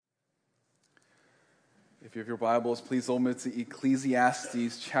If you have your Bibles, please open it to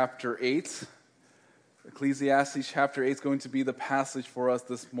Ecclesiastes chapter 8. Ecclesiastes chapter 8 is going to be the passage for us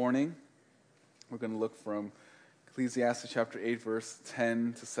this morning. We're going to look from Ecclesiastes chapter 8, verse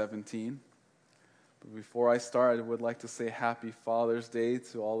 10 to 17. But before I start, I would like to say Happy Father's Day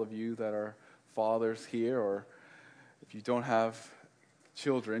to all of you that are fathers here, or if you don't have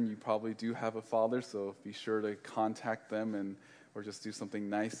children, you probably do have a father, so be sure to contact them or just do something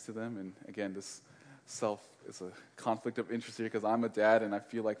nice to them. And again, this is a conflict of interest here because I'm a dad and I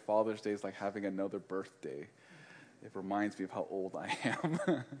feel like Father's Day is like having another birthday. It reminds me of how old I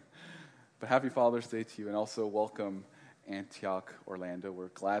am. But happy Father's Day to you, and also welcome Antioch, Orlando. We're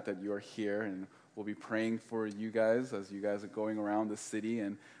glad that you are here, and we'll be praying for you guys as you guys are going around the city,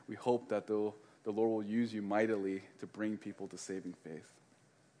 and we hope that the Lord will use you mightily to bring people to saving faith.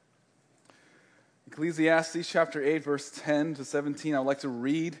 Ecclesiastes chapter 8, verse 10 to 17, I'd like to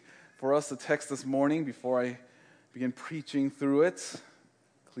read for us the text this morning before I begin preaching through it.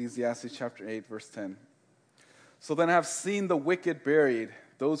 Ecclesiastes chapter 8, verse 10. So then I have seen the wicked buried,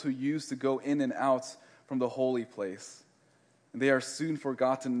 those who used to go in and out from the holy place. And they are soon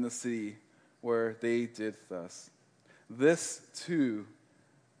forgotten in the city where they did thus. This too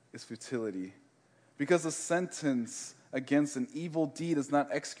is futility, because the sentence against an evil deed is not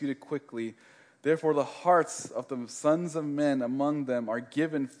executed quickly. Therefore, the hearts of the sons of men among them are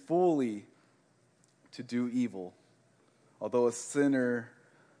given fully to do evil. Although a sinner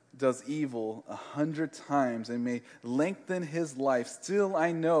does evil 100 times and may lengthen his life, still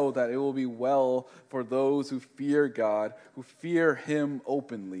I know that it will be well for those who fear God, who fear him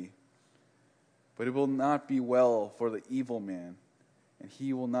openly. But it will not be well for the evil man, and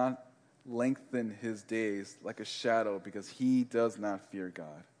he will not lengthen his days like a shadow, because he does not fear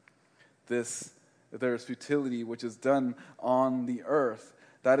God. There is futility which is done on the earth.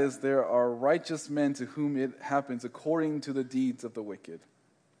 That is, there are righteous men to whom it happens according to the deeds of the wicked.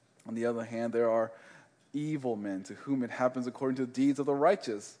 On the other hand, there are evil men to whom it happens according to the deeds of the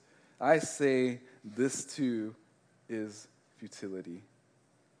righteous. I say this too is futility.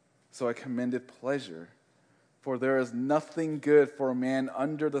 So I commended pleasure. For there is nothing good for a man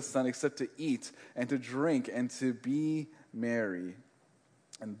under the sun except to eat and to drink and to be merry.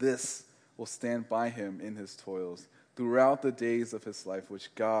 And this will stand by him in his toils throughout the days of his life,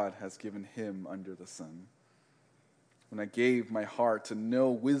 which God has given him under the sun. When I gave my heart to know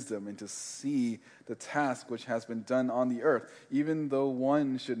wisdom and to see the task which has been done on the earth, even though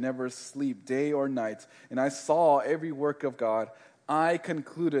one should never sleep day or night, and I saw every work of God, I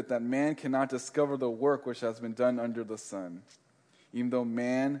concluded that man cannot discover the work which has been done under the sun. Even though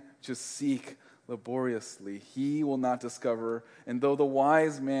man should seek laboriously, he will not discover, and though the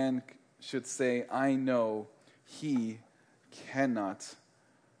wise man should say, I know, he cannot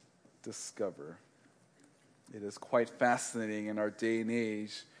discover. It is quite fascinating in our day and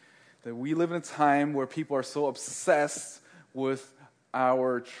age that we live in a time where people are so obsessed with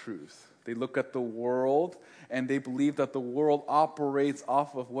our truth. They look at the world and they believe that the world operates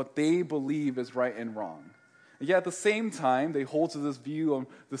off of what they believe is right and wrong. And yet at the same time, they hold to this view of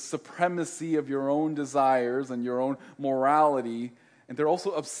the supremacy of your own desires and your own morality, and they're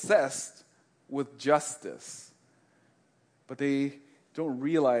also obsessed with justice. But they don't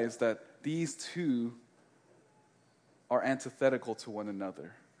realize that these two are antithetical to one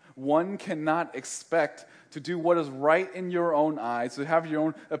another. One cannot expect to do what is right in your own eyes, to have your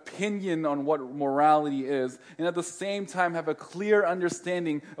own opinion on what morality is, and at the same time have a clear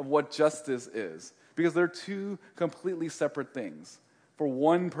understanding of what justice is. Because they're two completely separate things. For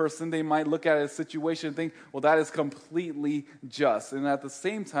one person, they might look at a situation and think, well, that is completely just. And at the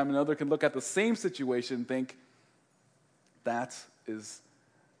same time, another can look at the same situation and think, that is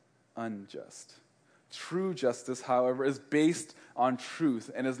unjust. True justice, however, is based on truth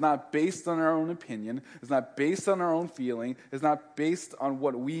and is not based on our own opinion, is not based on our own feeling, is not based on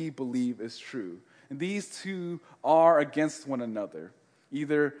what we believe is true. And these two are against one another.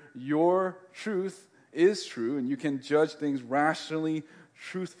 Either your truth is true and you can judge things rationally,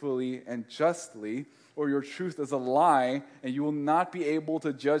 truthfully, and justly, or your truth is a lie and you will not be able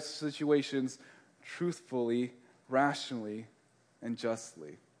to judge situations truthfully, rationally, and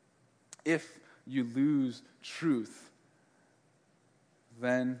justly. If you lose truth,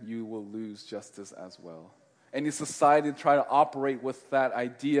 then you will lose justice as well. Any society to try to operate with that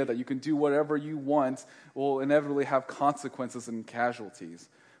idea that you can do whatever you want will inevitably have consequences and casualties.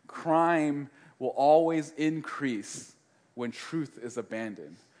 Crime will always increase when truth is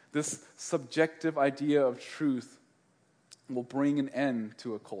abandoned. This subjective idea of truth will bring an end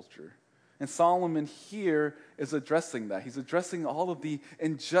to a culture. And Solomon here is addressing that. He's addressing all of the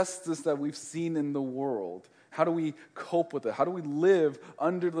injustice that we've seen in the world. How do we cope with it? How do we live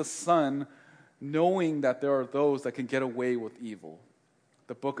under the sun knowing that there are those that can get away with evil?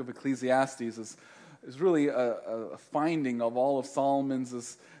 The book of Ecclesiastes is really a finding of all of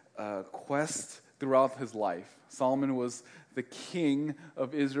Solomon's quest throughout his life. Solomon was the king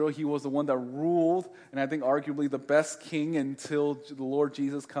of Israel. He was the one that ruled, and I think arguably the best king until the Lord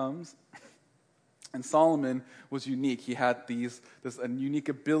Jesus comes. And Solomon was unique. He had a unique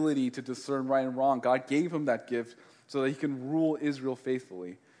ability to discern right and wrong. God gave him that gift so that he can rule Israel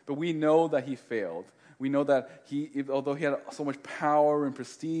faithfully. But we know that he failed. We know that although he had so much power and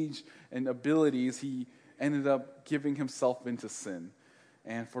prestige and abilities, he ended up giving himself into sin.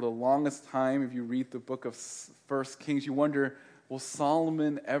 And for the longest time, if you read the book of 1 Kings, you wonder, will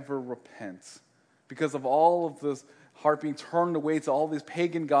Solomon ever repent? Because of all of this heart being turned away to all these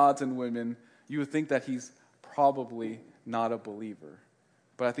pagan gods and women, you would think that he's probably not a believer.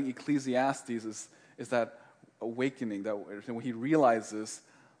 But I think Ecclesiastes is that awakening, that when he realizes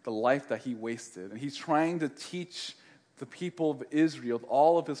the life that he wasted. And he's trying to teach the people of Israel,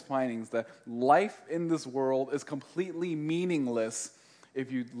 all of his findings, that life in this world is completely meaningless if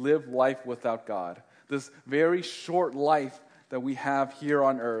you live life without God. This very short life that we have here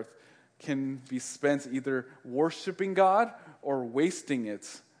on earth can be spent either worshiping God or wasting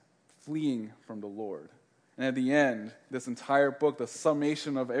it, fleeing from the Lord. And at the end, this entire book, the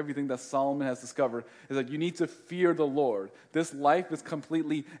summation of everything that Solomon has discovered, is that you need to fear the Lord. This life is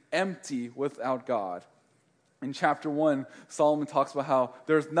completely empty without God. In chapter 1, Solomon talks about how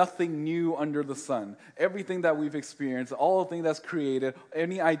there's nothing new under the sun. Everything that we've experienced, all the things that's created,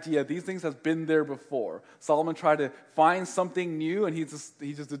 any idea, these things has been there before. Solomon tried to find something new, and he just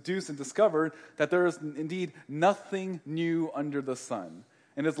deduced and discovered that there is indeed nothing new under the sun.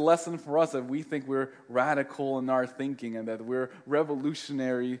 And it's a lesson for us that we think we're radical in our thinking and that we're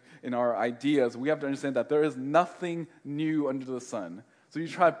revolutionary in our ideas. We have to understand that there is nothing new under the sun. So you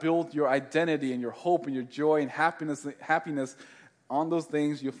try to build your identity and your hope and your joy and happiness on those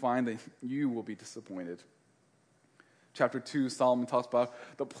things, you'll find that you will be disappointed. Chapter 2, Solomon talks about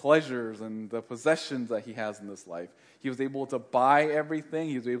the pleasures and the possessions that he has in this life. He was able to buy everything.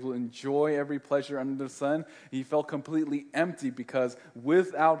 He was able to enjoy every pleasure under the sun. He felt completely empty because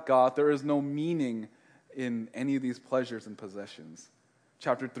without God, there is no meaning in any of these pleasures and possessions.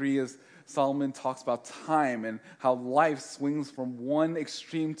 Chapter 3 is Solomon talks about time and how life swings from one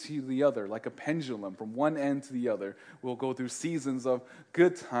extreme to the other, like a pendulum, from one end to the other. We'll go through seasons of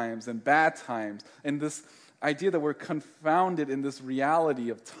good times and bad times. And this idea that we're confounded in this reality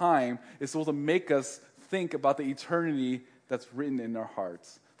of time is supposed to make us think about the eternity that's written in our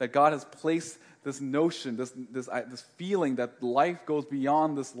hearts. That God has placed this notion, this feeling that life goes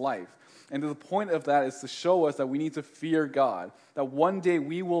beyond this life. And the point of that is to show us that we need to fear God, that one day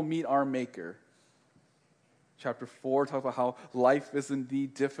we will meet our Maker. Chapter 4 talks about how life is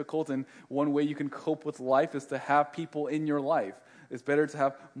indeed difficult, and one way you can cope with life is to have people in your life. It's better to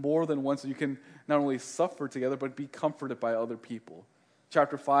have more than one so you can not only suffer together, but be comforted by other people.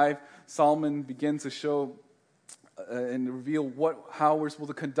 Chapter 5, Solomon begins to show and reveal how we're supposed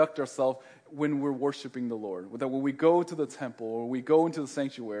to conduct ourselves when we're worshiping the Lord. That when we go to the temple or we go into the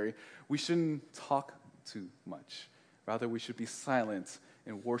sanctuary, we shouldn't talk too much. Rather, we should be silent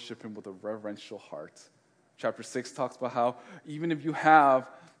and worship Him with a reverential heart. Chapter 6 talks about how even if you have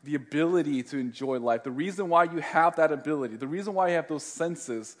the ability to enjoy life, the reason why you have that ability, the reason why you have those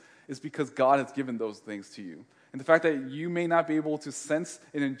senses is because God has given those things to you. And the fact that you may not be able to sense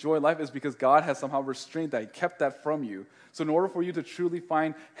and enjoy life is because God has somehow restrained that. He kept that from you. So in order for you to truly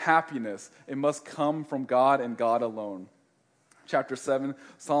find happiness, it must come from God and God alone. Chapter 7,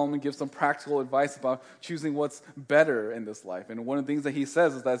 Solomon gives some practical advice about choosing what's better in this life. And one of the things that he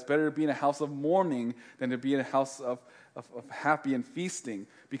says is that it's better to be in a house of mourning than to be in a house of happy and feasting.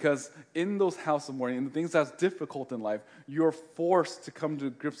 Because in those houses of mourning, and the things that's difficult in life, you're forced to come to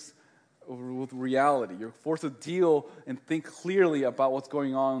grips with reality. You're forced to deal and think clearly about what's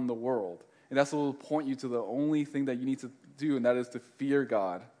going on in the world. And that's what will point you to the only thing that you need to do, and that is to fear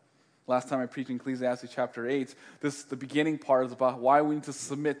God. Last time I preached in Ecclesiastes chapter 8, the beginning part is about why we need to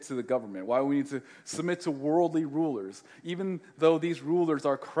submit to the government, why we need to submit to worldly rulers. Even though these rulers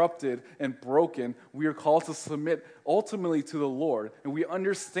are corrupted and broken, we are called to submit ultimately to the Lord. And we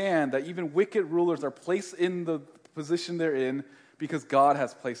understand that even wicked rulers are placed in the position they're in because God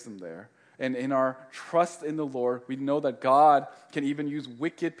has placed them there. And in our trust in the Lord, we know that God can even use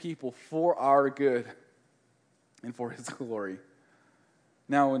wicked people for our good and for His glory.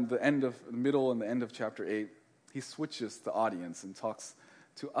 Now, in the middle and the end of chapter 8, he switches the audience and talks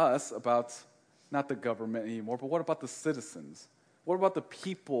to us about not the government anymore, but what about the citizens? What about the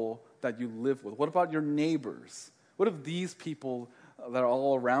people that you live with? What about your neighbors? What if these people that are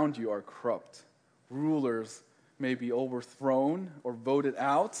all around you are corrupt? Rulers may be overthrown or voted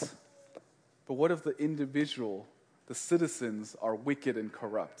out, but what if the individual, the citizens, are wicked and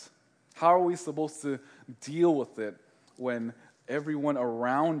corrupt? How are we supposed to deal with it when everyone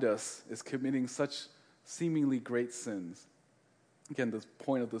around us is committing such seemingly great sins? Again, the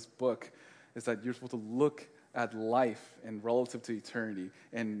point of this book is that you're supposed to look at life and relative to eternity.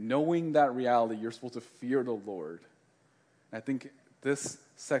 And knowing that reality, you're supposed to fear the Lord. And I think this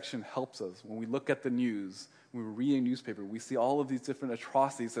section helps us. When we look at the news, when we read a newspaper, we see all of these different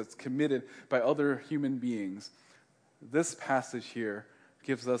atrocities that's committed by other human beings. This passage here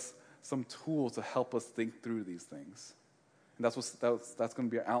gives us some tools to help us think through these things. And that's going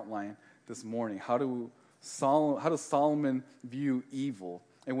to be our outline this morning. How does Solomon view evil?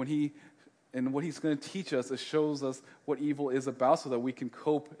 And what he's going to teach us, it shows us what evil is about so that we can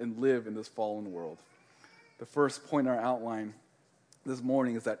cope and live in this fallen world. The first point in our outline this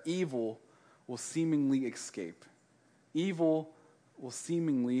morning is that evil will seemingly escape. Evil will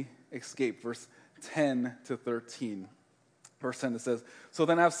seemingly escape. Verse 10 to 13. Verse 10, it says, "So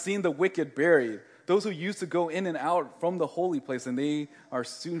then I've seen the wicked buried, those who used to go in and out from the holy place, and they are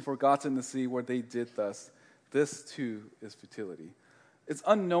soon forgotten to see where they did thus. This too is futility." It's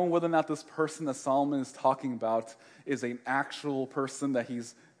unknown whether or not this person that Solomon is talking about is an actual person that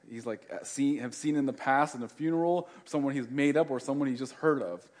he's seen in the past in a funeral, someone he's made up, or someone he's just heard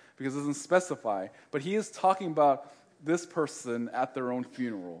of, because it doesn't specify. But he is talking about this person at their own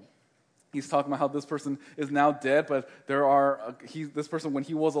funeral. He's talking about how this person is now dead, but this person, when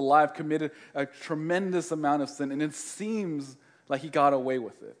he was alive, committed a tremendous amount of sin, and it seems like he got away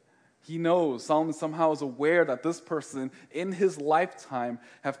with it. He knows, Solomon somehow is aware that this person in his lifetime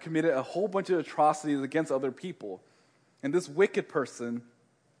have committed a whole bunch of atrocities against other people. And this wicked person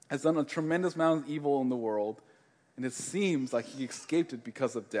has done a tremendous amount of evil in the world, and it seems like he escaped it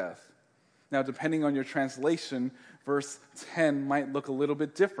because of death. Now, depending on your translation, verse 10 might look a little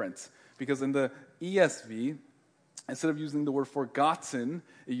bit different, because in the ESV, instead of using the word forgotten,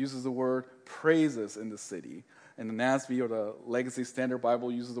 it uses the word praises in the city. And the NASB, or the Legacy Standard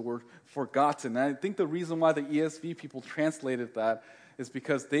Bible, uses the word forgotten. And I think the reason why the ESV people translated that is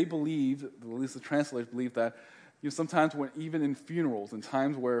because they believed, at least the translators believed, that sometimes when, even in funerals, in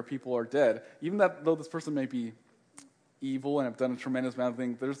times where people are dead, even though this person may be evil and have done a tremendous amount of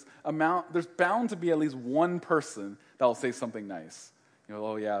things, there's bound to be at least one person that will say something nice.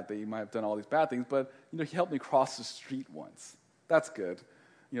 Oh yeah, they might have done all these bad things, but he helped me cross the street once. That's good.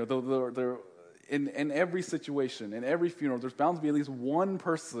 In every situation, in every funeral, there's bound to be at least one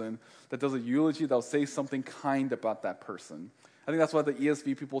person that does a eulogy that will say something kind about that person. I think that's why the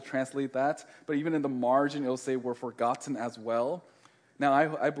ESV people translate that. But even in the margin, it'll say we're forgotten as well. Now,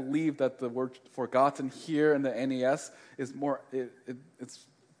 I believe that the word forgotten here in the NAS is more, it's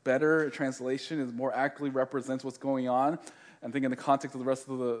better translation, it more accurately represents what's going on. I think in the context of the rest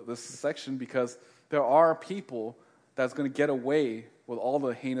of this section, because there are people that's going to get away with all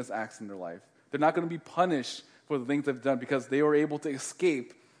the heinous acts in their life. They're not going to be punished for the things they've done because they were able to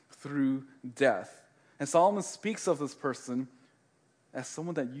escape through death. And Solomon speaks of this person as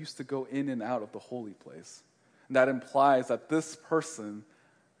someone that used to go in and out of the holy place. And that implies that this person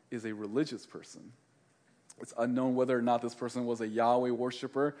is a religious person. It's unknown whether or not this person was a Yahweh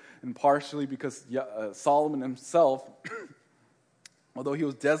worshiper, and partially because Solomon himself, although he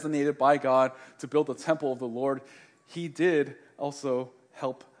was designated by God to build the temple of the Lord, he did also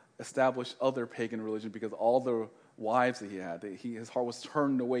help establish other pagan religions because all the wives that he had, his heart was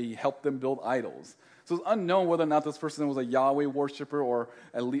turned away. He helped them build idols. So it's unknown whether or not this person was a Yahweh worshiper or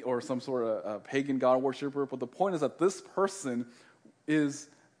some sort of pagan god worshiper. But the point is that this person is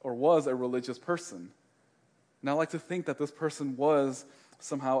or was a religious person. And I like to think that this person was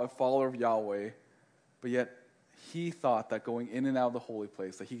somehow a follower of Yahweh, but yet he thought that going in and out of the holy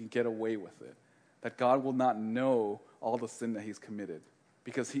place, that he could get away with it, that God will not know all the sin that he's committed.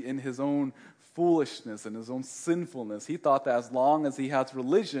 Because he, in his own foolishness and his own sinfulness, he thought that as long as he has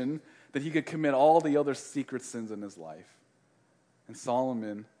religion, that he could commit all the other secret sins in his life. And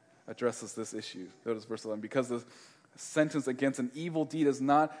Solomon addresses this issue. Notice verse 11. Because the sentence against an evil deed is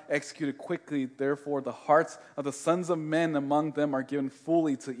not executed quickly, therefore the hearts of the sons of men among them are given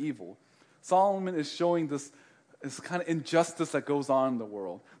fully to evil. Solomon is showing this kind of injustice that goes on in the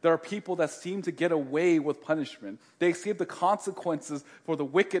world. There are people that seem to get away with punishment. They escape the consequences for the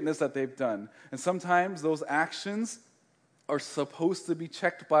wickedness that they've done. And sometimes those actions are supposed to be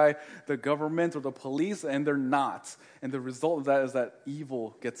checked by the government or the police, and they're not. And the result of that is that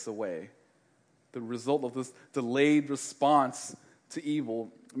evil gets away. The result of this delayed response to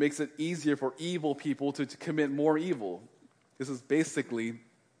evil makes it easier for evil people to commit more evil. This is basically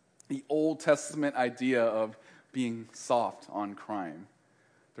the Old Testament idea of being soft on crime.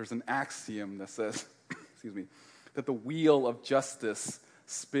 There's an axiom that says, that the wheel of justice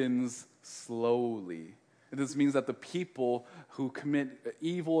spins slowly. And this means that the people who commit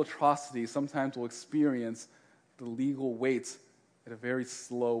evil atrocities sometimes will experience the legal weight at a very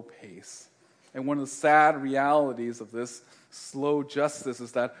slow pace. And one of the sad realities of this slow justice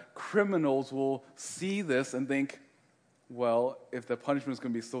is that criminals will see this and think, well, if the punishment is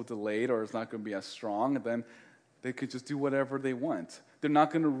going to be so delayed or it's not going to be as strong, then they could just do whatever they want. They're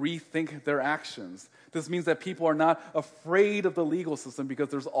not going to rethink their actions. This means that people are not afraid of the legal system because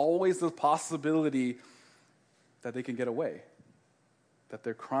there's always the possibility that they can get away, that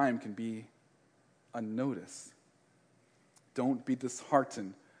their crime can be unnoticed. Don't be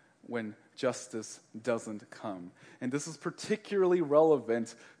disheartened when justice doesn't come. And this is particularly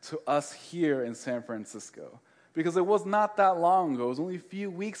relevant to us here in San Francisco, because it was not that long ago, it was only a few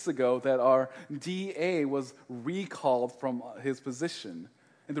weeks ago that our DA was recalled from his position.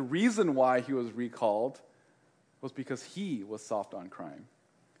 And the reason why he was recalled was because he was soft on crime.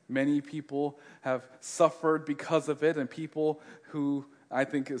 Many people have suffered because of it, and people who I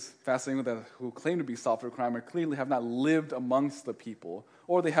think is fascinating that who claim to be soft on crime are clearly have not lived amongst the people,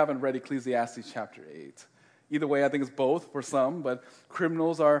 or they haven't read Ecclesiastes chapter 8. Either way, I think it's both for some, but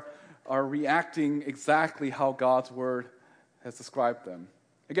criminals are reacting exactly how God's word has described them.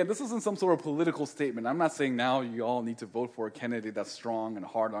 Again, this isn't some sort of political statement. I'm not saying now you all need to vote for a candidate that's strong and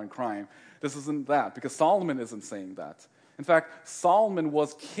hard on crime. This isn't that, because Solomon isn't saying that. In fact, Solomon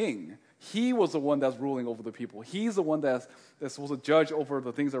was king. He was the one that's ruling over the people. He's the one that's supposed to judge over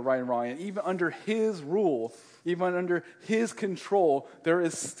the things that are right and wrong. And even under his rule, even under his control, there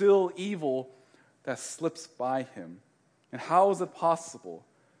is still evil that slips by him. And how is it possible?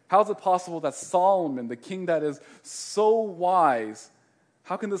 How is it possible that Solomon, the king that is so wise,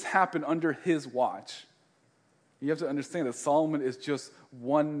 how can this happen under his watch? You have to understand that Solomon is just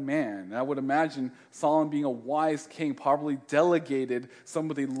one man. And I would imagine Solomon, being a wise king, probably delegated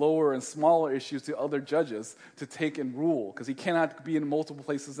some of the lower and smaller issues to other judges to take and rule, because he cannot be in multiple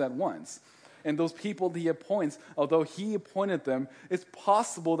places at once. And those people that he appoints, although he appointed them, it's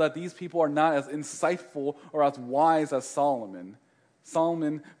possible that these people are not as insightful or as wise as Solomon.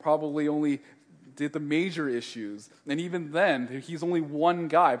 Solomon probably only did the major issues. And even then, he's only one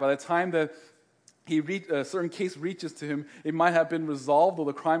guy. By the time that a certain case reaches to him, it might have been resolved, or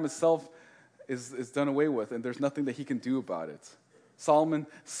the crime itself is done away with, and there's nothing that he can do about it. Solomon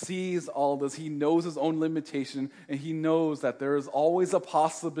sees all this. He knows his own limitation, and he knows that there is always a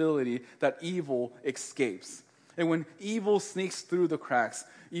possibility that evil escapes. And when evil sneaks through the cracks,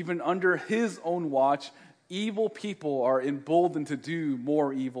 even under his own watch, evil people are emboldened to do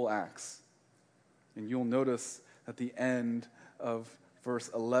more evil acts. And you'll notice at the end of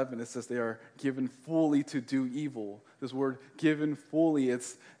verse 11, it says they are given fully to do evil. This word given fully,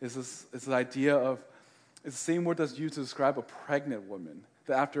 it's this idea of, it's the same word that's used to describe a pregnant woman.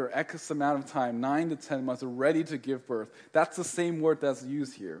 That after X amount of time, 9 to 10 months, they're ready to give birth. That's the same word that's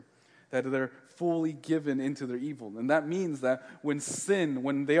used here. That they're fully given into their evil. And that means that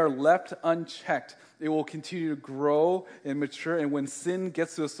when they are left unchecked, it will continue to grow and mature. And when sin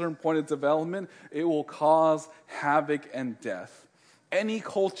gets to a certain point of development, it will cause havoc and death. Any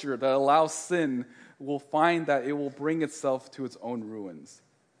culture that allows sin will find that it will bring itself to its own ruins.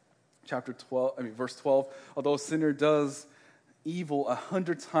 Verse 12, although a sinner does evil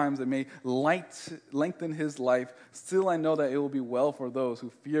 100 times, it may lengthen his life. Still I know that it will be well for those who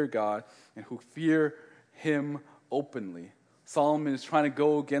fear God and who fear him openly. Solomon is trying to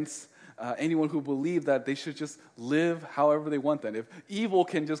go against anyone who believed that they should just live however they want then. If evil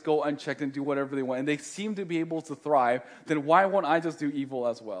can just go unchecked and do whatever they want, and they seem to be able to thrive, then why won't I just do evil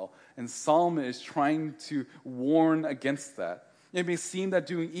as well? And Solomon is trying to warn against that. It may seem that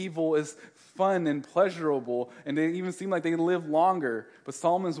doing evil is fun and pleasurable, and they even seem like they live longer. But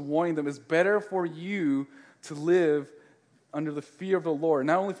Solomon's warning them, it's better for you to live under the fear of the Lord.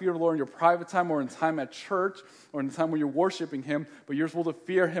 Not only fear of the Lord in your private time or in time at church or in the time when you're worshiping him, but you're supposed to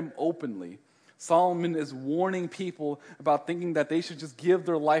fear him openly. Solomon is warning people about thinking that they should just give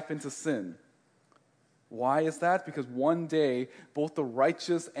their life into sin. Why is that? Because one day, both the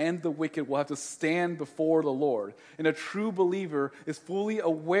righteous and the wicked will have to stand before the Lord. And a true believer is fully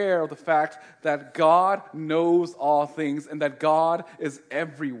aware of the fact that God knows all things and that God is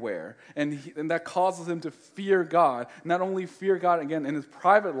everywhere. And that causes him to fear God. Not only fear God, again, in his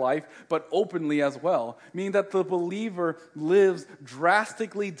private life, but openly as well. Meaning that the believer lives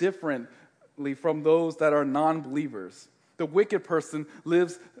drastically differently from those that are non-believers. The wicked person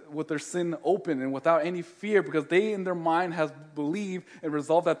lives with their sin open and without any fear because they in their mind has believed and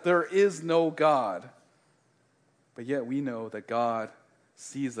resolved that there is no God. But yet we know that God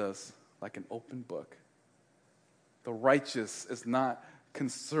sees us like an open book. The righteous is not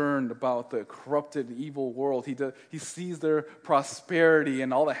concerned about the corrupted and evil world. He sees their prosperity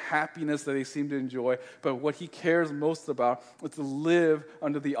and all the happiness that they seem to enjoy, but what he cares most about is to live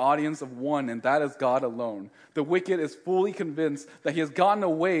under the audience of one, and that is God alone. The wicked is fully convinced that he has gotten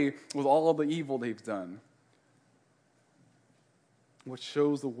away with all of the evil they've done. What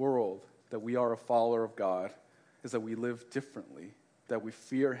shows the world that we are a follower of God is that we live differently, that we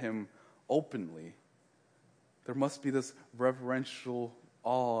fear him openly. There must be this reverential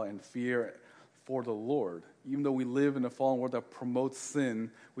awe and fear for the Lord. Even though we live in a fallen world that promotes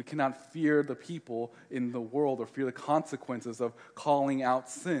sin, we cannot fear the people in the world or fear the consequences of calling out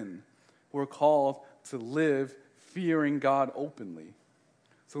sin. We're called to live fearing God openly.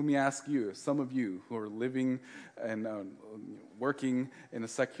 So let me ask you, some of you who are living and working in a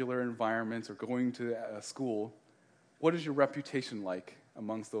secular environment or going to school, what is your reputation like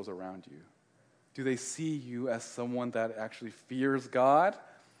amongst those around you? Do they see you as someone that actually fears God,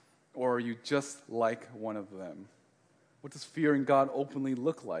 or are you just like one of them? What does fearing God openly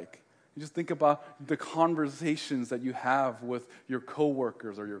look like? You just think about the conversations that you have with your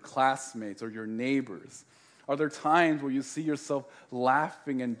coworkers or your classmates or your neighbors. Are there times where you see yourself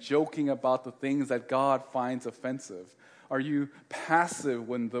laughing and joking about the things that God finds offensive? Are you passive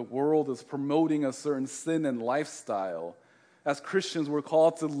when the world is promoting a certain sin and lifestyle? As Christians, we're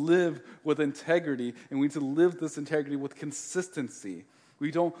called to live with integrity, and we need to live this integrity with consistency. We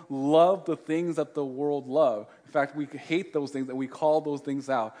don't love the things that the world loves. In fact, we hate those things, and we call those things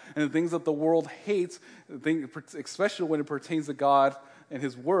out. And the things that the world hates, especially when it pertains to God and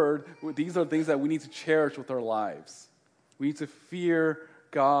his word, these are things that we need to cherish with our lives. We need to fear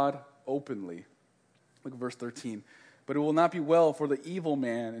God openly. Look at verse 13. But it will not be well for the evil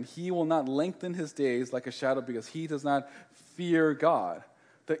man, and he will not lengthen his days like a shadow because he does not fear God.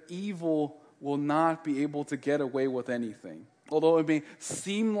 The evil will not be able to get away with anything. Although it may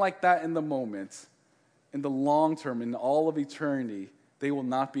seem like that in the moment, in the long term, in all of eternity, they will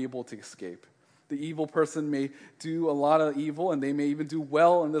not be able to escape. The evil person may do a lot of evil, and they may even do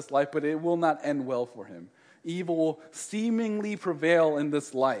well in this life, but it will not end well for him. Evil will seemingly prevail in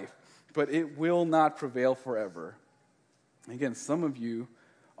this life, but it will not prevail forever. Again, some of you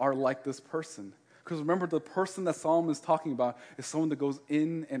are like this person. Because remember, the person that Solomon is talking about is someone that goes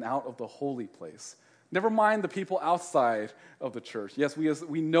in and out of the holy place. Never mind the people outside of the church. Yes,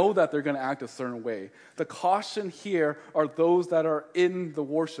 we know that they're going to act a certain way. The caution here are those that are in the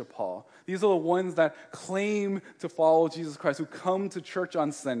worship hall. These are the ones that claim to follow Jesus Christ, who come to church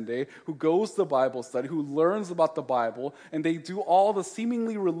on Sunday, who goes to Bible study, who learns about the Bible, and they do all the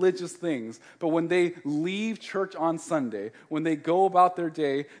seemingly religious things. But when they leave church on Sunday, when they go about their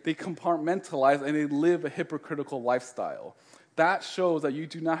day, they compartmentalize and they live a hypocritical lifestyle. That shows that you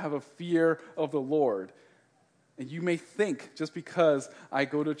do not have a fear of the Lord. And you may think, just because I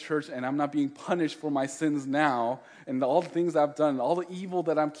go to church and I'm not being punished for my sins now, and all the things I've done, all the evil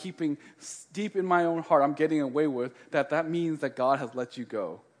that I'm keeping deep in my own heart, I'm getting away with, that means that God has let you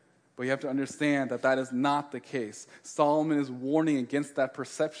go. But you have to understand that that is not the case. Solomon is warning against that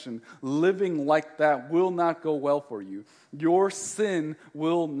perception. Living like that will not go well for you. Your sin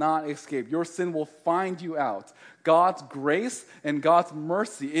will not escape. Your sin will find you out. God's grace and God's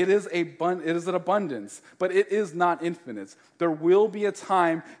mercy, it is an abundance, but it is not infinite. There will be a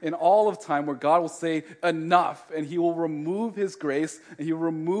time in all of time where God will say enough, and he will remove his grace and he will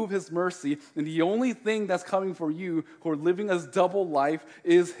remove his mercy, and the only thing that's coming for you who are living a double life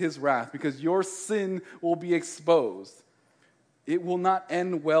is his wrath, because your sin will be exposed. It will not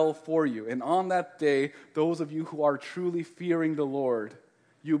end well for you. And on that day, those of you who are truly fearing the Lord,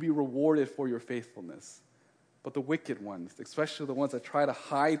 you'll be rewarded for your faithfulness. But the wicked ones, especially the ones that try to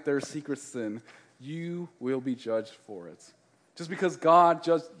hide their secret sin, you will be judged for it. Just because God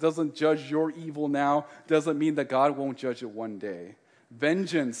doesn't judge your evil now doesn't mean that God won't judge it one day.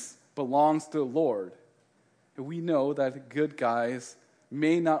 Vengeance belongs to the Lord. And we know that good guys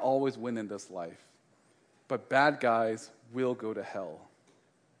may not always win in this life, but bad guys will go to hell.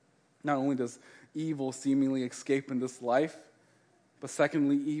 Not only does evil seemingly escape in this life, but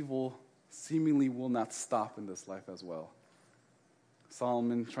secondly, evil seemingly will not stop in this life as well.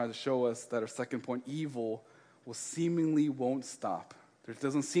 Solomon tried to show us that our second point, evil will seemingly won't stop. There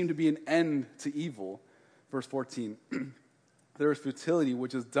doesn't seem to be an end to evil. Verse 14, there is futility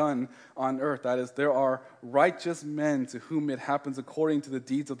which is done on earth. That is, there are righteous men to whom it happens according to the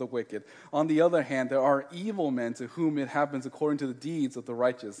deeds of the wicked. On the other hand, there are evil men to whom it happens according to the deeds of the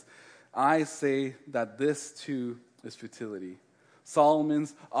righteous. I say that this too is futility.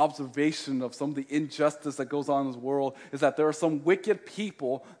 Solomon's observation of some of the injustice that goes on in this world is that there are some wicked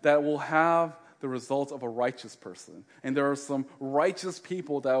people that will have the results of a righteous person. And there are some righteous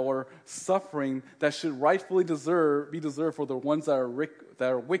people that are suffering that should rightfully be deserved for the ones that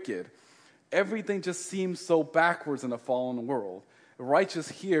are wicked. Everything just seems so backwards in a fallen world. Righteous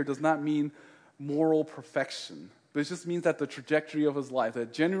here does not mean moral perfection, but it just means that the trajectory of his life,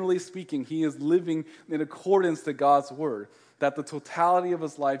 that generally speaking, he is living in accordance to God's word. That the totality of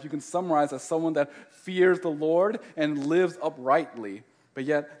his life you can summarize as someone that fears the Lord and lives uprightly. But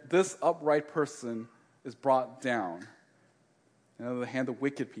yet, this upright person is brought down. On the other hand, the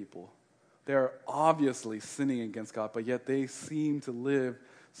wicked people, they're obviously sinning against God, but yet they seem to live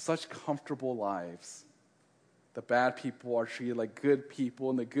such comfortable lives. The bad people are treated like good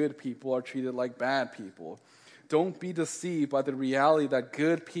people, and the good people are treated like bad people. Don't be deceived by the reality that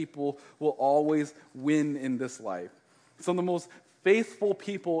good people will always win in this life. Some of the most faithful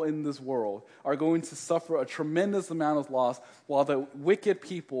people in this world are going to suffer a tremendous amount of loss, while the wicked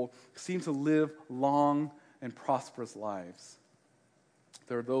people seem to live long and prosperous lives.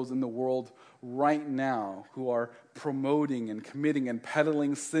 There are those in the world right now who are promoting and committing and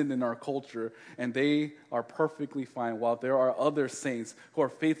peddling sin in our culture, and they are perfectly fine, while there are other saints who are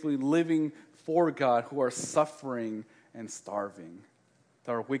faithfully living for God who are suffering and starving.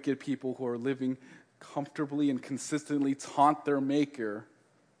 There are wicked people who are living comfortably and consistently taunt their Maker,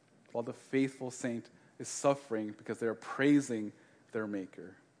 while the faithful saint is suffering because they are praising their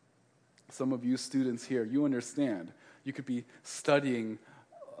Maker. Some of you students here, you understand. You could be studying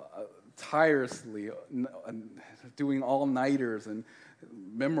tirelessly, doing all-nighters and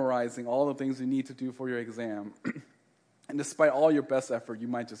memorizing all the things you need to do for your exam. And despite all your best effort, you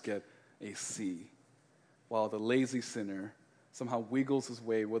might just get a C, while the lazy sinner somehow wiggles his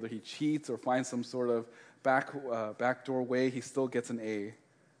way, whether he cheats or finds some sort of backdoor way, he still gets an A.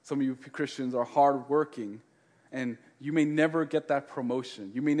 Some of you Christians are hardworking, and you may never get that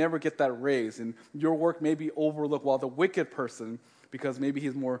promotion. You may never get that raise, and your work may be overlooked, while the wicked person, because maybe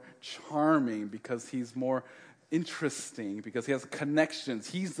he's more charming, because he's more interesting, because he has connections,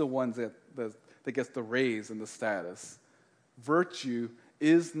 he's the one that gets the raise and the status. Virtue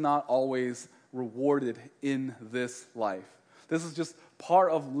is not always rewarded in this life. This is just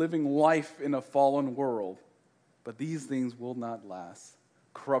part of living life in a fallen world. But these things will not last.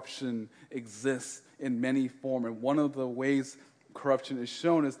 Corruption exists in many forms. And one of the ways corruption is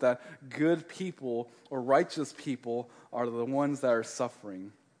shown is that good people or righteous people are the ones that are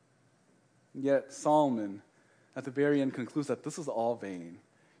suffering. Yet Solomon, at the very end, concludes that this is all vain.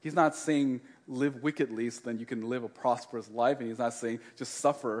 He's not saying live wickedly so then you can live a prosperous life, and he's not saying just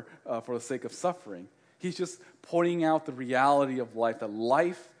suffer for the sake of suffering. He's just pointing out the reality of life, that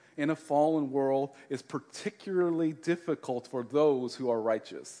life in a fallen world is particularly difficult for those who are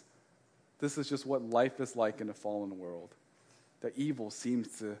righteous. This is just what life is like in a fallen world. The evil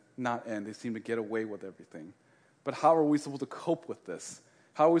seems to not end. They seem to get away with everything. But how are we supposed to cope with this?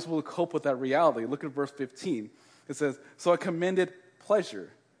 How are we supposed to cope with that reality? Look at verse 15. It says, "So I commended pleasure.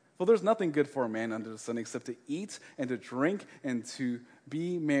 For there's nothing good for a man under the sun except to eat and to drink and to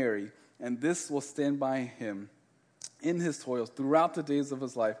be merry. And this will stand by him in his toils throughout the days of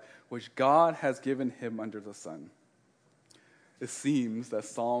his life, which God has given him under the sun." It seems that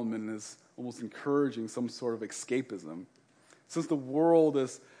Solomon is almost encouraging some sort of escapism. Since the world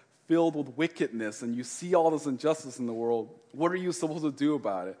is filled with wickedness and you see all this injustice in the world, what are you supposed to do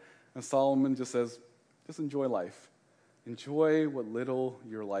about it? And Solomon just says, just enjoy life. Enjoy what little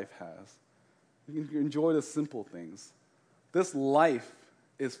your life has. You can enjoy the simple things. This life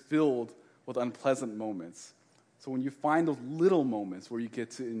is filled with unpleasant moments. So when you find those little moments where you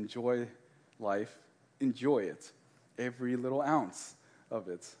get to enjoy life, enjoy it. Every little ounce of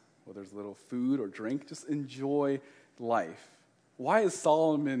it. Whether it's a little food or drink, just enjoy life. Why is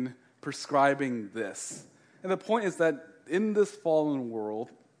Solomon prescribing this? And the point is that in this fallen world,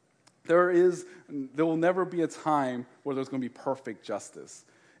 there will never be a time where there's going to be perfect justice.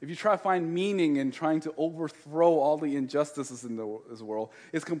 If you try to find meaning in trying to overthrow all the injustices in this world,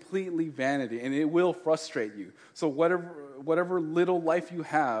 it's completely vanity, and it will frustrate you. So whatever little life you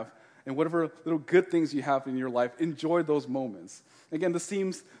have, And whatever little good things you have in your life, enjoy those moments. Again, this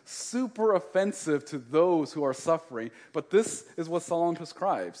seems super offensive to those who are suffering, but this is what Solomon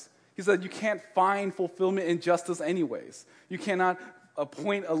prescribes. He said you can't find fulfillment in justice anyways. You cannot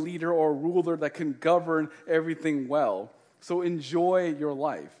appoint a leader or a ruler that can govern everything well. So enjoy your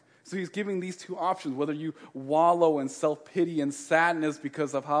life. So he's giving these two options, whether you wallow in self-pity and sadness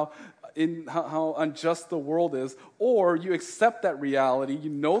because of how unjust the world is, or you accept that reality. You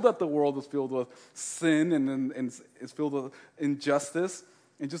know that the world is filled with sin and is filled with injustice,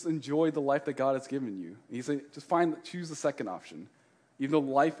 and just enjoy the life that God has given you. And he said, just choose the second option. Even though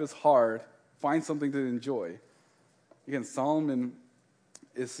life is hard, find something to enjoy. Again, Solomon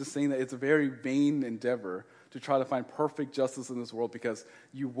is just saying that it's a very vain endeavor to try to find perfect justice in this world, because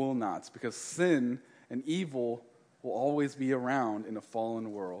you will not. Because sin and evil will always be around in a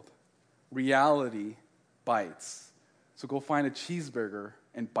fallen world. Reality bites. So go find a cheeseburger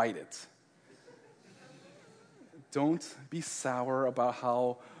and bite it. Don't be sour about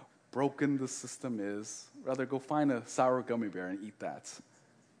how broken the system is. Rather, go find a sour gummy bear and eat that.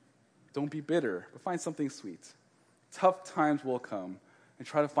 Don't be bitter, but find something sweet. Tough times will come, and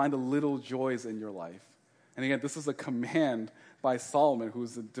try to find the little joys in your life. And again, this is a command by Solomon, who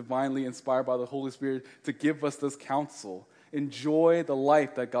is divinely inspired by the Holy Spirit, to give us this counsel. Enjoy the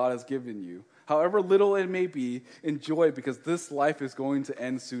life that God has given you. However little it may be, enjoy it, because this life is going to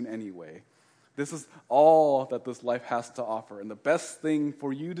end soon anyway. This is all that this life has to offer. And the best thing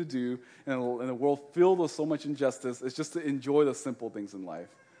for you to do in a world filled with so much injustice is just to enjoy the simple things in life.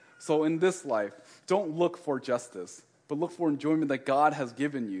 So in this life, don't look for justice, but look for enjoyment that God has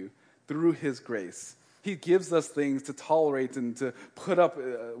given you through his grace. He gives us things to tolerate and to put up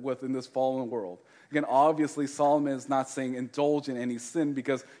with in this fallen world. Again, obviously, Solomon is not saying indulge in any sin,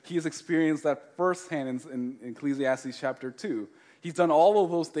 because he has experienced that firsthand in Ecclesiastes chapter 2. He's done all of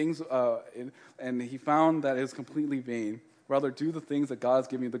those things, and he found that it is completely vain. Rather, do the things that God has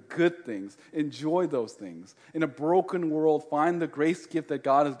given you, the good things. Enjoy those things. In a broken world, find the grace gift that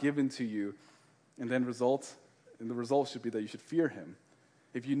God has given to you, and then the result should be that you should fear him.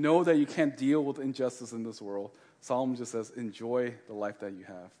 If you know that you can't deal with injustice in this world, Solomon just says, enjoy the life that you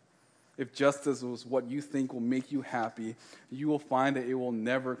have. If justice was what you think will make you happy, you will find that it will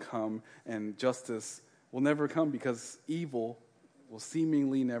never come, and justice will never come, because evil will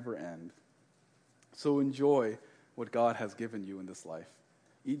seemingly never end. So enjoy what God has given you in this life.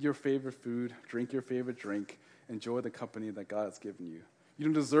 Eat your favorite food, drink your favorite drink, enjoy the company that God has given you. You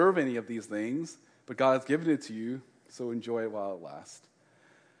don't deserve any of these things, but God has given it to you, so enjoy it while it lasts.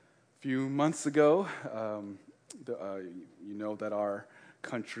 A few months ago, you know that our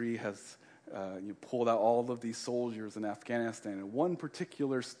country has pulled out all of these soldiers in Afghanistan. And one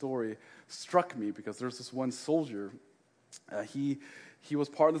particular story struck me, because there's this one soldier. He was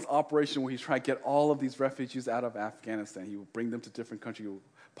part of this operation where he's trying to get all of these refugees out of Afghanistan. He would bring them to different countries. He would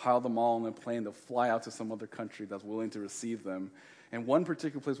pile them all on a plane. They'll fly out to some other country that's willing to receive them. And one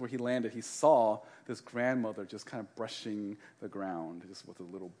particular place where he landed, he saw this grandmother just kind of brushing the ground, just with a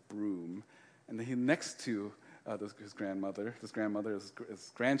little broom. And then he next to his grandmother, his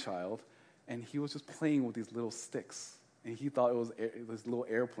grandchild, and he was just playing with these little sticks. And he thought it was these little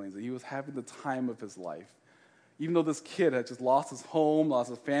airplanes, and he was having the time of his life. Even though this kid had just lost his home, lost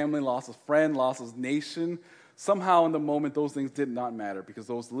his family, lost his friend, lost his nation, somehow in the moment those things did not matter, because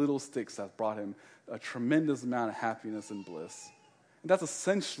those little sticks have brought him a tremendous amount of happiness and bliss. And that's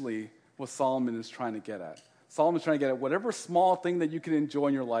essentially what Solomon is trying to get at. Solomon's trying to get at whatever small thing that you can enjoy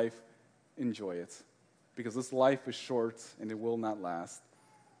in your life, enjoy it. Because this life is short and it will not last.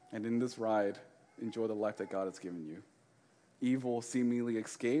 And in this ride, enjoy the life that God has given you. Evil seemingly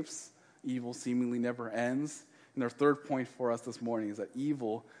escapes. Evil seemingly never ends. And our third point for us this morning is that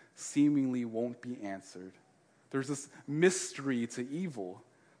evil seemingly won't be answered. There's this mystery to evil.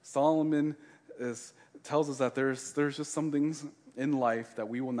 Solomon tells us that there's just some things in life that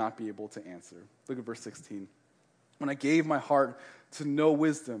we will not be able to answer. Look at verse 16. When I gave my heart to know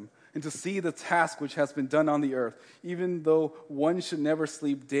wisdom and to see the task which has been done on the earth, even though one should never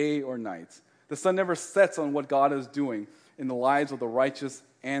sleep day or night. The sun never sets on what God is doing in the lives of the righteous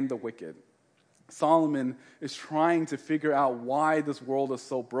and the wicked. Solomon is trying to figure out why this world is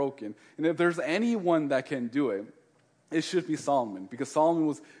so broken. And if there's anyone that can do it, it should be Solomon, because Solomon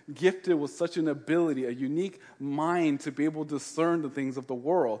was gifted with such an ability, a unique mind to be able to discern the things of the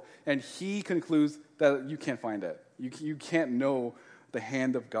world. And he concludes that you can't find it. You can't know the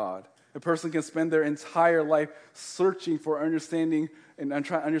hand of God. A person can spend their entire life searching for understanding and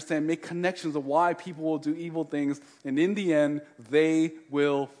trying to understand, make connections of why people will do evil things, and in the end, they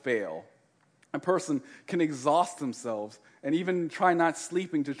will fail. A person can exhaust themselves and even try not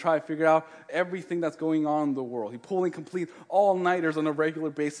sleeping to try to figure out everything that's going on in the world. He's pulling complete all-nighters on a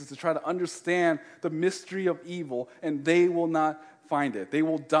regular basis to try to understand the mystery of evil, and they will not find it. They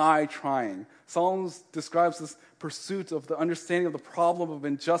will die trying. Psalms describes this pursuit of the understanding of the problem of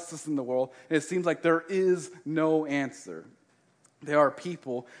injustice in the world, and it seems like there is no answer. There are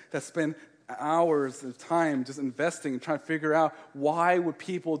people that spend hours of time just investing and trying to figure out why would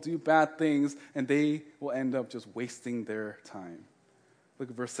people do bad things, and they will end up just wasting their time. Look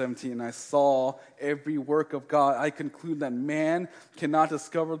at verse 17. And I saw every work of God. I conclude that man cannot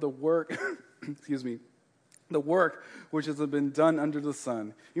discover the work, the work which has been done under the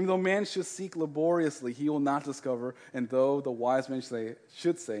sun. Even though man should seek laboriously, he will not discover. And though the wise man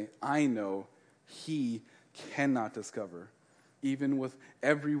should say, I know, he cannot discover. Even with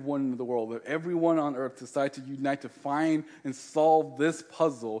everyone in the world, if everyone on earth decide to unite to find and solve this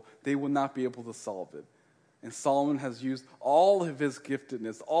puzzle, they will not be able to solve it. And Solomon has used all of his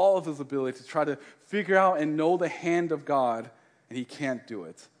giftedness, all of his ability to try to figure out and know the hand of God, and he can't do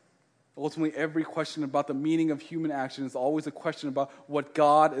it. Ultimately, every question about the meaning of human action is always a question about what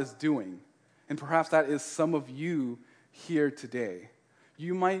God is doing. And perhaps that is some of you here today.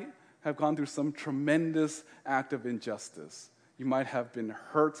 You might have gone through some tremendous act of injustice. You might have been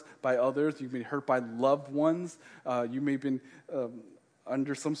hurt by others. You've been hurt by loved ones. You may have been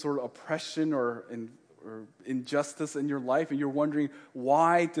under some sort of oppression or injustice in your life, and you're wondering,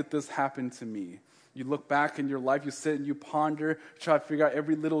 why did this happen to me? You look back in your life, you sit and you ponder, try to figure out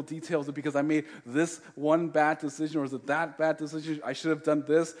every little detail. Is it because I made this one bad decision, or is it that bad decision? I should have done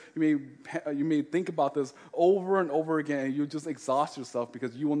this. You may think about this over and over again, and you just exhaust yourself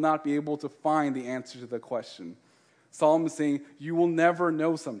because you will not be able to find the answer to the question. Solomon is saying you will never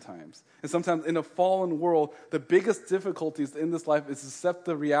know sometimes. And sometimes in a fallen world, the biggest difficulties in this life is to accept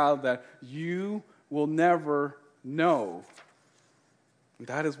the reality that you will never know. And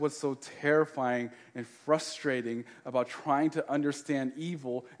that is what's so terrifying and frustrating about trying to understand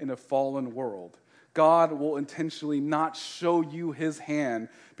evil in a fallen world. God will intentionally not show you his hand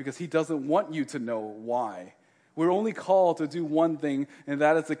because he doesn't want you to know why. We're only called to do one thing, and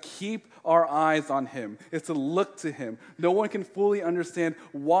that is to keep our eyes on him. It's to look to him. No one can fully understand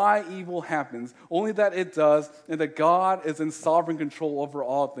why evil happens, only that it does, and that God is in sovereign control over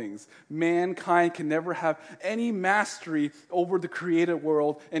all things. Mankind can never have any mastery over the created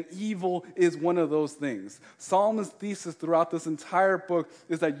world, and evil is one of those things. Solomon's thesis throughout this entire book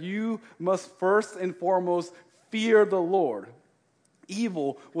is that you must first and foremost fear the Lord.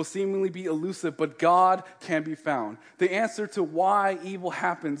 Evil will seemingly be elusive, but God can be found. The answer to why evil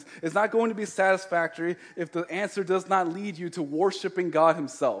happens is not going to be satisfactory if the answer does not lead you to worshiping God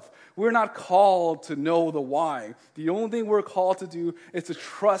himself. We're not called to know the why. The only thing we're called to do is to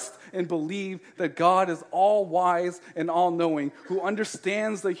trust and believe that God is all-wise and all-knowing, who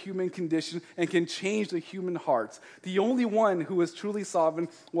understands the human condition and can change the human heart. The only one who is truly sovereign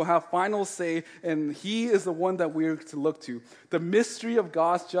will have final say, and he is the one that we're to look to. The mystery of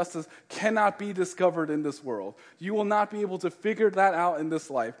God's justice cannot be discovered in this world. You will not be able to figure that out in this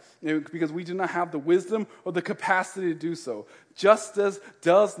life because we do not have the wisdom or the capacity to do so. Justice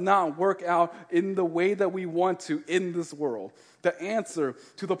does not work out in the way that we want to in this world. The answer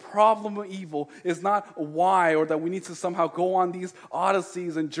to the problem of evil is not why, or that we need to somehow go on these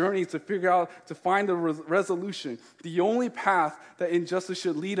odysseys and journeys to figure out, to find a resolution. The only path that injustice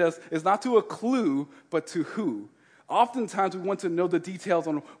should lead us is not to a clue, but to who. Oftentimes, we want to know the details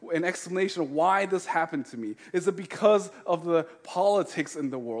on an explanation of why this happened to me. Is it because of the politics in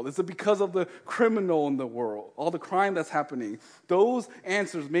the world? Is it because of the criminal in the world? All the crime that's happening? Those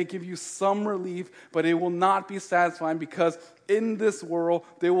answers may give you some relief, but it will not be satisfying because in this world,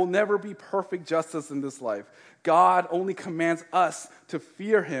 there will never be perfect justice in this life. God only commands us to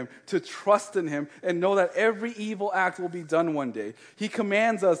fear him, to trust in him, and know that every evil act will be done one day. He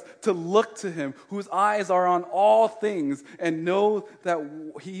commands us to look to him, whose eyes are on all things, and know that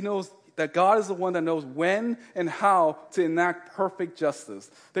he knows that God is the one that knows when and how to enact perfect justice.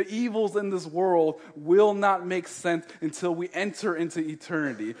 The evils in this world will not make sense until we enter into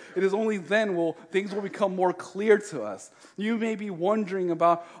eternity. It is only then things will become more clear to us. You may be wondering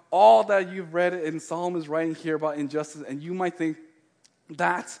about all that you've read in Solomon's writing here about injustice, and you might think,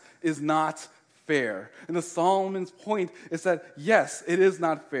 that is not fair. And the Solomon's point is that, yes, it is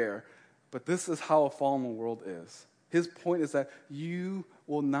not fair, but this is how a fallen world is. His point is that you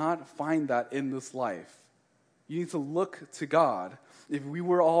will not find that in this life. You need to look to God. If we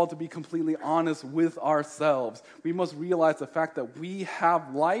were all to be completely honest with ourselves, we must realize the fact that we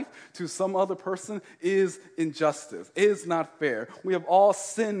have life to some other person is injustice, is not fair. We have all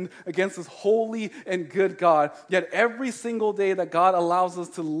sinned against this holy and good God, yet every single day that God allows us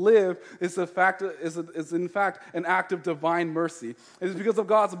to live is in fact an act of divine mercy. It is because of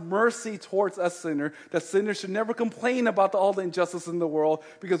God's mercy towards us sinners that sinners should never complain about all the injustice in the world,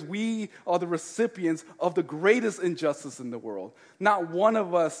 because we are the recipients of the greatest injustice in the world. Not one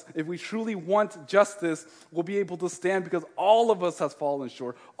of us, if we truly want justice, will be able to stand, because all of us has fallen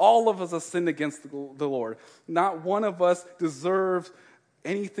short. All of us have sinned against the Lord. Not one of us deserves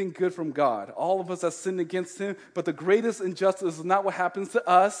anything good from God. All of us have sinned against him, but the greatest injustice is not what happens to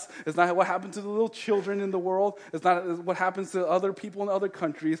us. It's not what happens to the little children in the world. It's not what happens to other people in other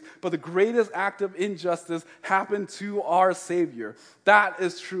countries, but the greatest act of injustice happened to our Savior. That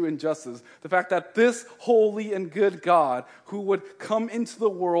is true injustice. The fact that this holy and good God, who would come into the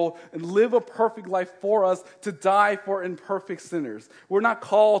world and live a perfect life for us, to die for imperfect sinners. We're not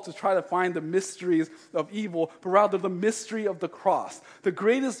called to try to find the mysteries of evil, but rather the mystery of the cross. The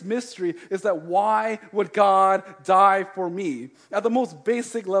greatest mystery is that why would God die for me? At the most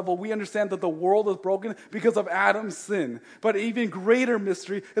basic level, we understand that the world is broken because of Adam's sin. But an even greater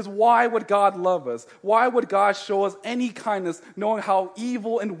mystery is, why would God love us? Why would God show us any kindness, knowing how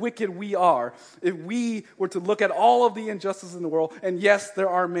evil and wicked we are? If we were to look at all of the injustices in the world, and yes, there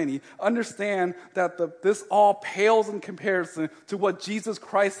are many, understand that this all pales in comparison to what Jesus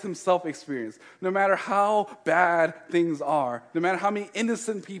Christ himself experienced. No matter how bad things are, no matter how many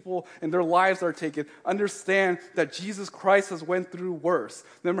innocent people and their lives are taken, understand that Jesus Christ has went through worse.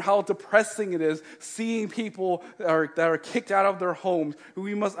 Remember how depressing it is seeing people that are kicked out of their homes.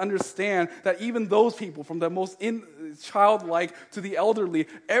 We must understand that even those people, from the most childlike to the elderly,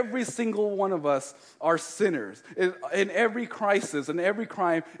 every single one of us are sinners. In every crisis, in every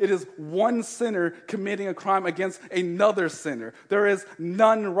crime, it is one sinner committing a crime against another sinner. There is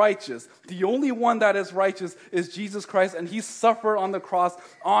none righteous. The only one that is righteous is Jesus Christ, and he suffered on the cross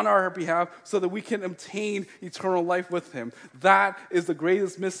on our behalf so that we can obtain eternal life with him. That is the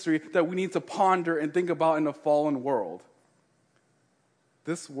greatest mystery that we need to ponder and think about in a fallen world.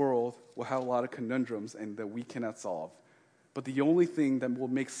 This world will have a lot of conundrums and that we cannot solve. But the only thing that will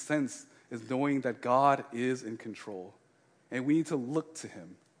make sense is knowing that God is in control. And we need to look to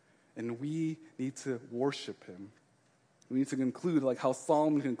him. And we need to worship him. We need to conclude like how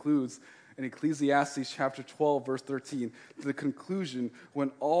Solomon concludes in Ecclesiastes chapter 12, verse 13. The conclusion,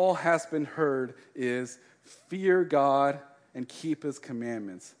 when all has been heard, is fear God and keep his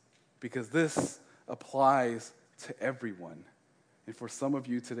commandments. Because this applies to everyone. And for some of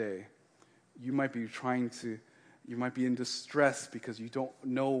you today, you might be in distress because you don't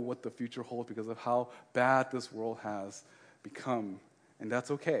know what the future holds because of how bad this world has become. And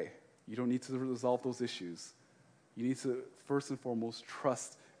that's okay. You don't need to resolve those issues. You need to, first and foremost,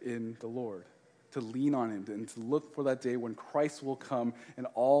 trust in the Lord, to lean on him, and to look for that day when Christ will come and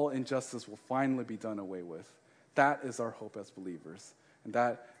all injustice will finally be done away with. That is our hope as believers. And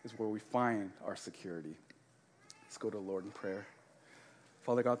that is where we find our security. Let's go to the Lord in prayer.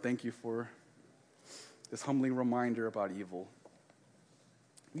 Father God, thank you for this humbling reminder about evil.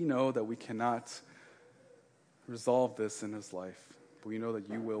 We know that we cannot resolve this in this life, but we know that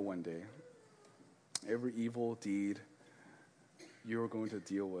you will one day. Every evil deed you are going to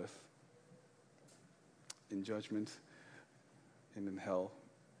deal with in judgment and in hell.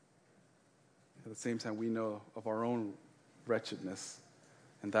 At the same time, we know of our own wretchedness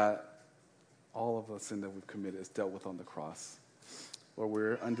and that all of the sin that we've committed is dealt with on the cross. Lord,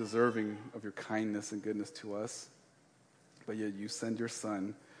 we're undeserving of your kindness and goodness to us, but yet you send your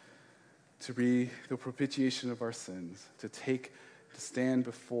Son to be the propitiation of our sins, to stand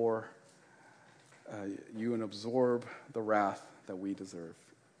before you and absorb the wrath that we deserve.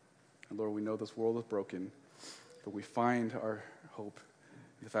 And Lord, we know this world is broken, but we find our hope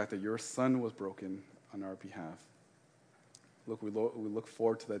in the fact that your Son was broken on our behalf. Look, we look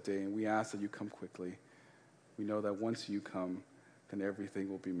forward to that day, and we ask that you come quickly. We know that once you come, then everything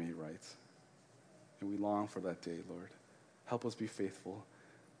will be made right. And we long for that day, Lord. Help us be faithful,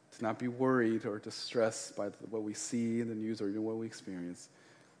 to not be worried or distressed by what we see in the news or even what we experience,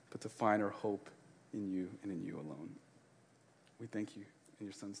 but to find our hope in you and in you alone. We thank you in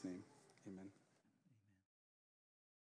your Son's name. Amen.